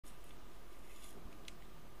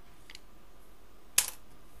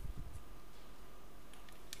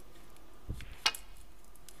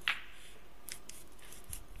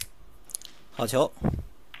好球！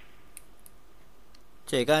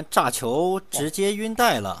这杆炸球直接晕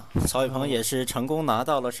袋了，曹宇鹏也是成功拿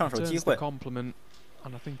到了上手机会。可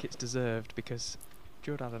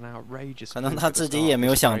能他自己也没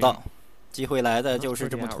有想到，机会来的就是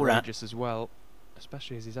这么突然。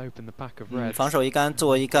防守一杆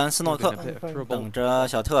做一杆斯诺克，等着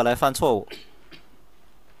小特来犯错误。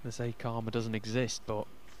They say karma doesn't exist, but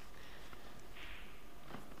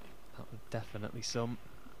that was definitely some.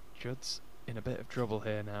 Judd's in a bit of trouble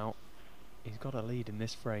here now. He's got a lead in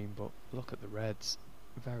this frame, but look at the Reds.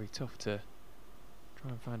 Very tough to try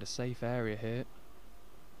and find a safe area here.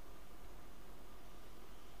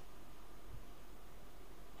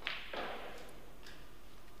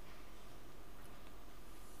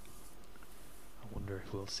 I wonder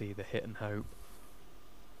if we'll see the hit and hope.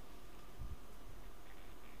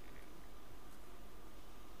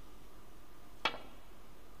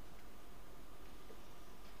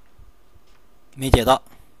 没解到。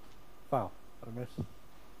Foul. I miss.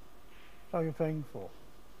 How you playing for?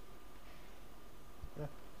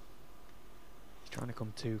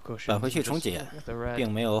 返回去重解，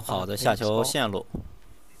并没有好的下球线路。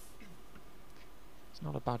It's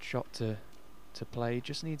not a bad shot to play.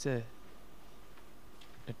 Just needs to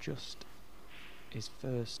adjust his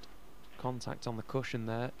first contact on the cushion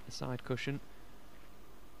there, the side cushion.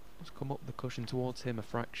 Let's come up the cushion towards him a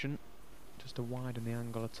fraction, just to widen the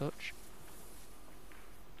angle a touch.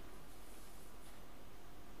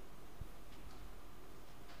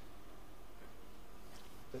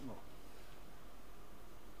 Bit more.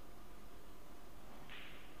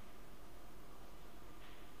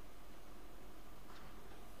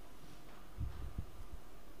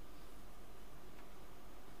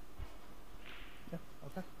 Yeah,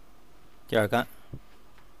 okay. 第二杆。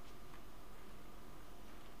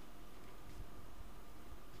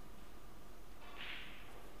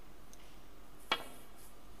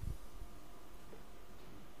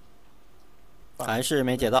还是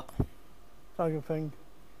没解到。How you playing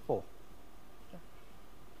for?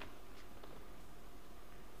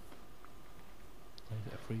 Plays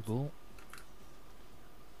it a free ball.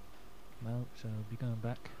 No, so he'll be going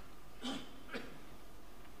back. "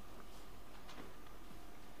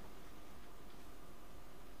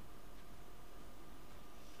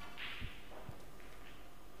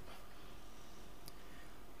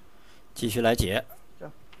继续来解。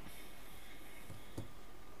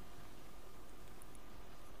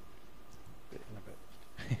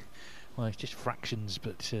Well, it's just fractions,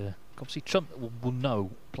 but obviously Trump will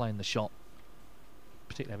know playing the shot,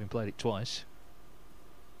 particularly having played it twice.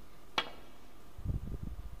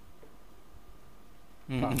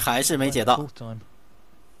 还是没解到。 Fourth time.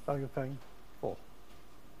 How you playing for?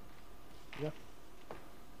 Yeah. "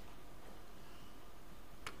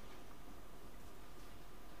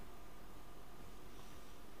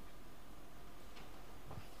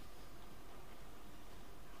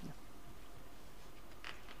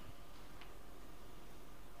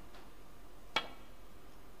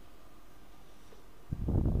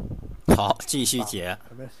好，继续解。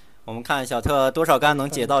我们看小特多少杆能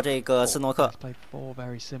解到这个斯诺克。 Played 4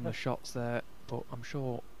 very similar shots there, but I'm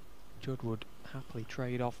sure Judd would happily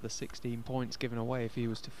trade off the 16 points given away if he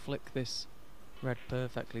was to flick this red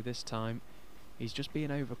perfectly this time. He's just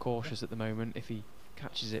being overcautious at the moment. If he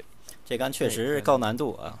catches it, 这杆确实高难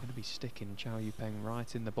度啊。 going to be sticking Chow Yupeng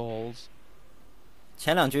right in the balls.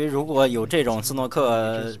 前两局如果有这种斯诺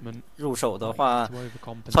克入手的话，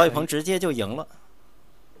曹宇鹏直接就赢了。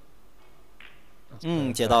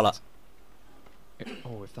解到了。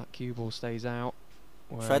 Oh, if that cue ball stays out,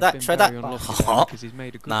 摔袋，摔袋，好，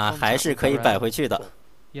那还是可以摆回去的。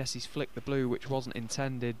 Yes, he's flicked the blue, which wasn't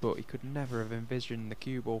intended, but he could never have envisioned the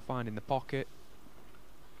cue ball finding the pocket.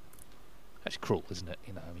 That's cruel, isn't it?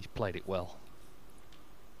 You know, he's played it well.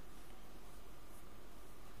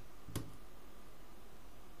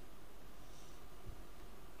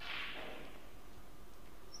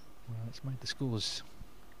 Well, it's made the scores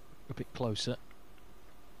a bit closer.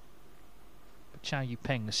 But Chow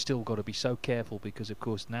Yupeng has still got to be so careful because, of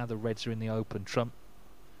course, now the Reds are in the open. Trump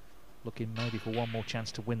looking maybe for one more chance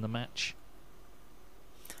to win the match.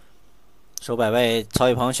 手摆位，曹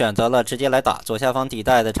宇鹏选择了直接来打左下方底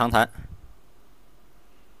带的长弹。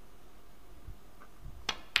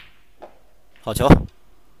好球！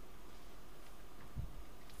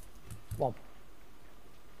哇！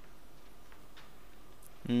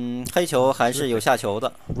黑球还是有下球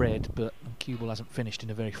的。 Red, but cue ball hasn't finished in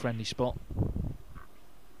a very friendly spot.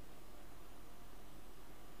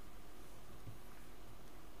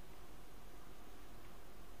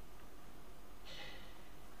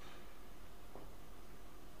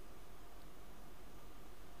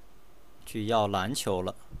 去要篮球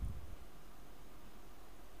了，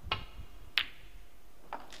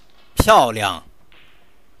漂亮。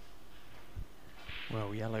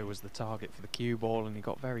 Well, yellow was the target for the cue ball and he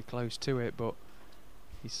got very close to it, but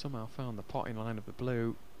he's somehow found the potting line of the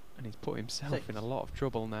blue and he's put himself in a lot of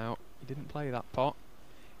trouble now. He didn't play that pot.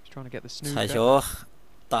 He's trying to get the snooker. 彩球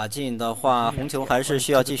打进的话，红球还是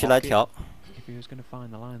需要继续来调。 If he was going to find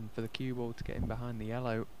the line for the cue ball to get in behind the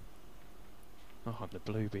yellow. Oh, the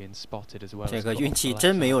blue being spotted as well. 这个运气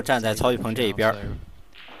真没有站在曹宇鹏这一边。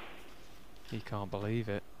 He can't believe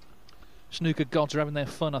it. Snooker gods are having their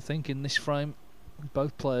fun, I think, in this frame.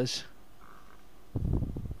 Both players.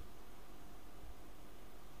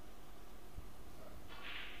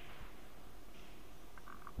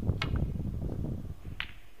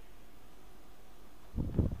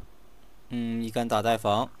 一杆打带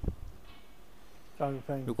防。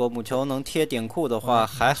如果母球能贴顶库的话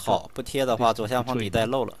还好，不贴的话左下方底带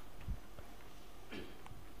漏了。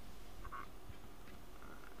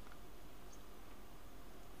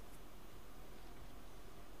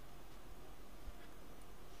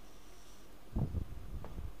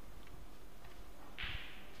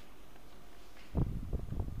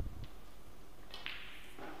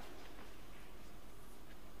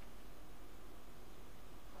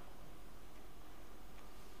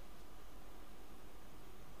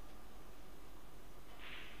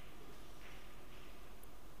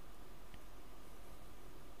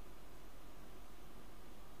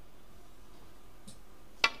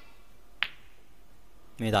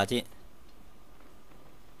 没打进，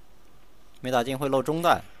没打进会漏中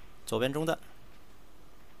带，左边中带。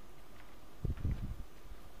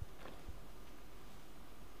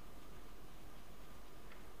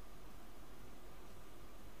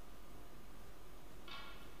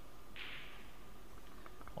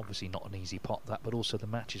Obviously not an easy pot that, but also the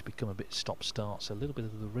match has become a bit stop-start, so a little bit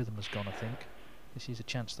of the rhythm has gone, I think. This is a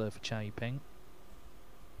chance though for Cao Yipeng.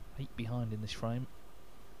 8 behind in this frame.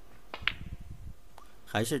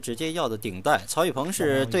 还是直接要的顶带。曹宇鹏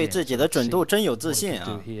是对自己的准度真有自信啊！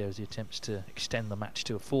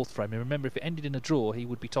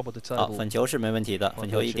好，粉球是没问题的，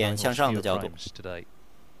粉球一点向上的角度。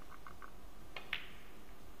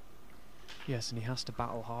Yes, and he has to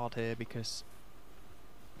battle hard here because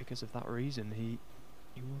of that reason. He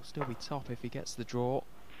will still be top if he gets the draw.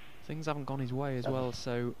 Things haven't gone his way as well,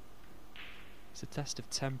 so it's a test of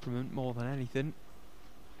temperament more than anything.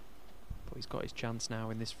 But he's got his chance now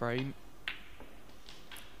in this frame.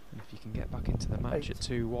 And if you can get back into the match at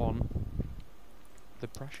 2-1, the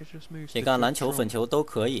pressure just moves. 这杆篮球、粉球都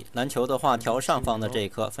可以。篮球的话，调上方的这一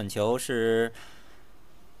颗，粉球是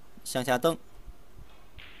向下蹬。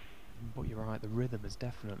 But you're right, the rhythm has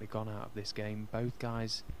definitely gone out of this game. Both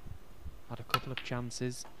guys had a couple of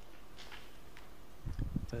chances.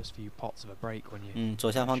 First few pots of a break when you 左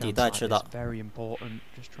下方底带吃到。 Very important.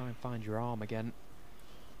 Just try and find your arm again.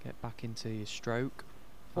 Get back into your stroke.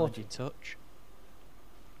 Find your touch.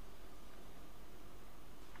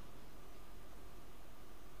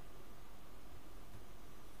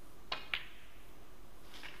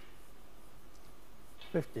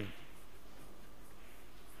 $50. .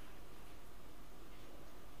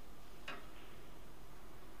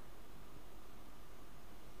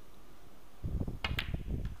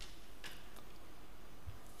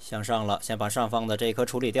向上了，先把上方的这一颗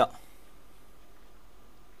处理掉。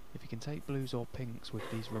 If you can take blues or pinks with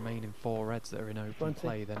these remaining 4 reds that are in open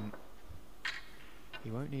play, then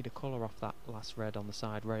he won't need a colour off that last red on the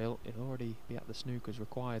side rail. He'll already be at the snooker's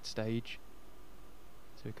required stage,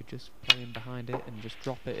 so he could just play in behind it and just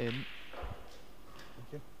drop it in.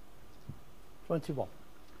 Thank you. 21.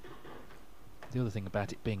 The other thing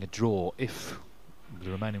about it being a draw, if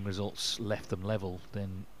the remaining results left them level,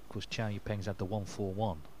 then of course Cao Yipeng's had the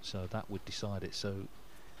 1-4-1, so that would decide it. So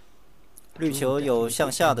绿球有向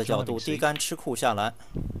下的角度，低杆吃库下来。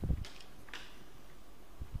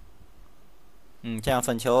这样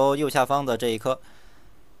粉球右下方的这一颗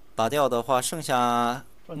打掉的话，剩下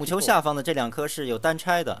母球下方的这2颗是有单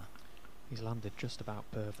拆的。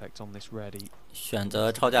选择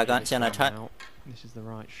超价杆先来拆。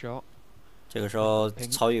这个时候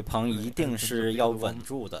曹宇鹏一定是要稳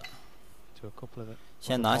住的。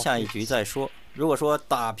 先拿下一局再说。如果说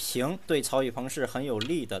打平对曹宇鹏是很有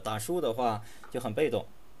利的，打输的话就很被动。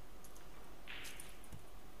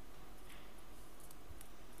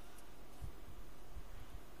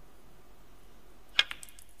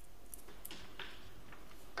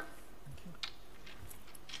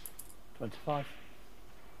25.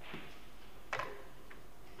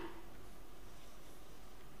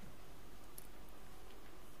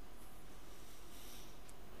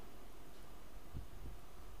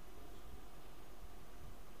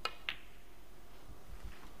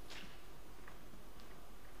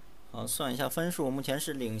 算一下分数，目前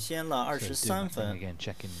是领先了 So 23 doing that thing 分。 again,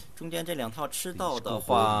 checking 中间这2套吃 the 到的 scoreboard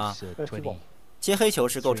话， is, 20接黑球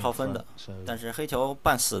是够 in 超分的， front, so 但是黑球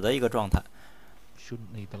半死的一个状态。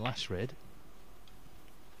 shouldn't need the last red.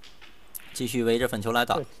 继续围着粉球来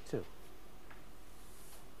打。 32.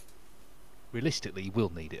 Realistically, he will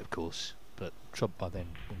need it, of course, but Trump by then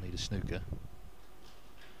will need a snooker.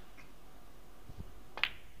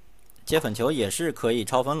 接粉球也是可以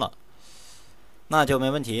超分了，那就没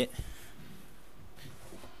问题。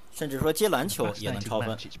甚至说接篮球也能 Fascinating 超分。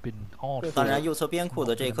 match. It's been hard 当 for 然，右侧边库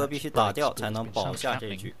的这颗必须打掉，才能保下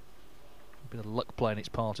这局。 a bit of luck playing its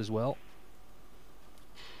part as well.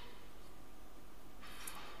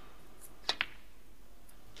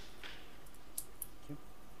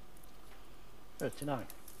 39.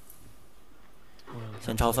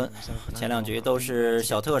 先超分，前2局都是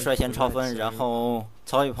小特率先超分，然后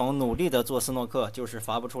曹宇鹏努力的做斯诺克，就是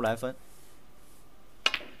罚不出来分。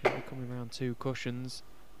 Coming around 2 cushions.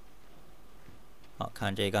 好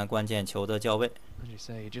看这杆关键球的校位， As you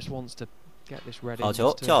say, he just wants to get this red in 好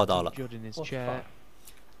球 just to 叫到了。 keep Judd in his chair.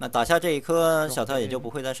 那打下这一颗，小特也就不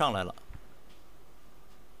会再上来了。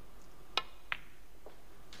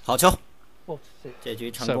好球， 46. 这局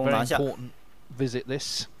成 So 功 very 拿下。 important visit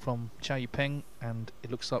this from Chao Peng, and it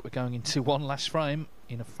looks like we're going into one last frame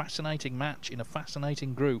in a fascinating match in a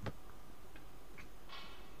fascinating group.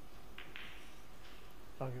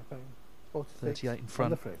 38 in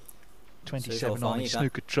front. 27 on his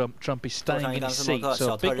snooker Trump. Trump is staying in his seat.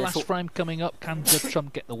 So a big last frame coming up. Can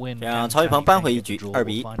Trump get the win? 这样曹宇鹏扳回一局，2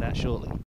比1。We'll find out shortly.